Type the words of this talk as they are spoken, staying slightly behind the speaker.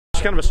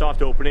just kind of a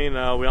soft opening.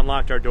 We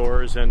unlocked our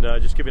doors and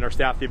just giving our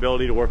staff the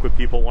ability to work with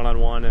people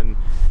one-on-one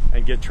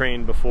and get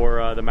trained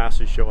before the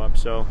masses show up.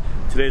 So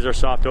today's our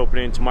soft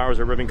opening. Tomorrow's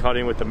our ribbon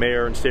cutting with the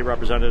mayor and state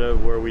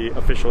representative where we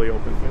officially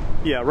open.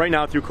 Yeah, right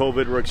now through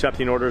COVID, we're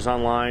accepting orders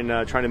online,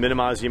 trying to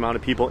minimize the amount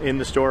of people in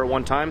the store at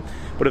one time.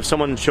 But if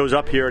someone shows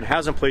up here and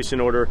hasn't placed an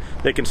order,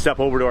 they can step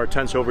over to our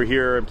tents over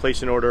here and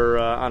place an order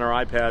on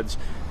our iPads,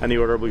 and the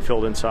order will be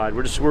filled inside.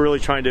 We're really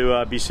trying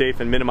to be safe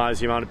and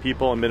minimize the amount of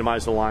people and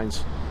minimize the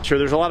lines. Sure,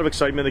 there's a lot of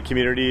excitement in the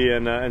community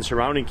and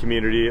surrounding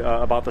community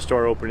about the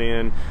store opening,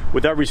 and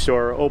with every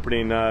store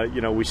opening,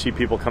 you know, we see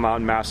people come out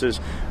in masses.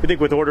 We think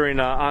with ordering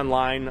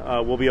online,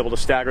 we'll be able to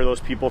stagger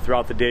those people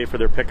throughout the day for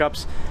their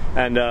pickups,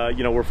 and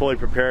you know, we're fully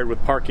prepared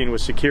with parking,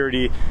 with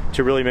security,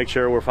 to really make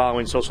sure we're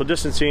following social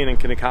distancing and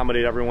can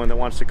accommodate everyone that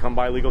wants to come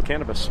buy legal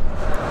cannabis.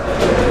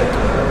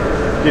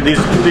 Yeah, these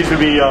would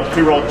be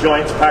pre-rolled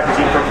joints,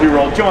 packaging for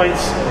pre-rolled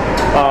joints,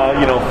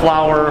 you know,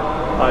 flour,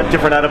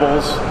 different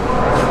edibles,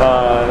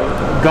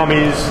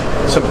 gummies,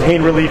 some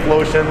pain relief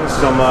lotions,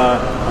 some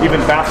even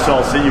bath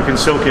salts that you can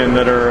soak in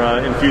that are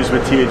infused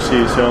with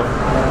THC. So,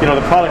 you know,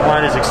 the product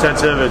line is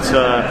extensive. It's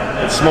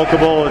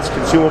smokable, it's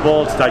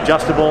consumable, it's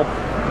digestible,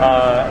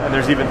 and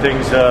there's even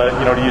things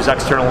you know, to use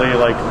externally,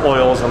 like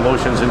oils and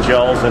lotions and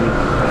gels and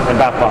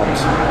bath bombs.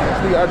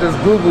 I just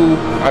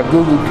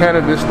Googled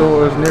cannabis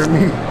stores near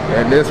me,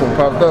 and this one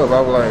popped up.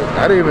 I was like,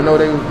 I didn't even know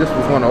this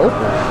was going to open.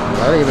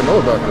 I didn't even know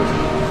about this.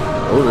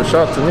 It was a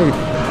shock to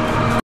me.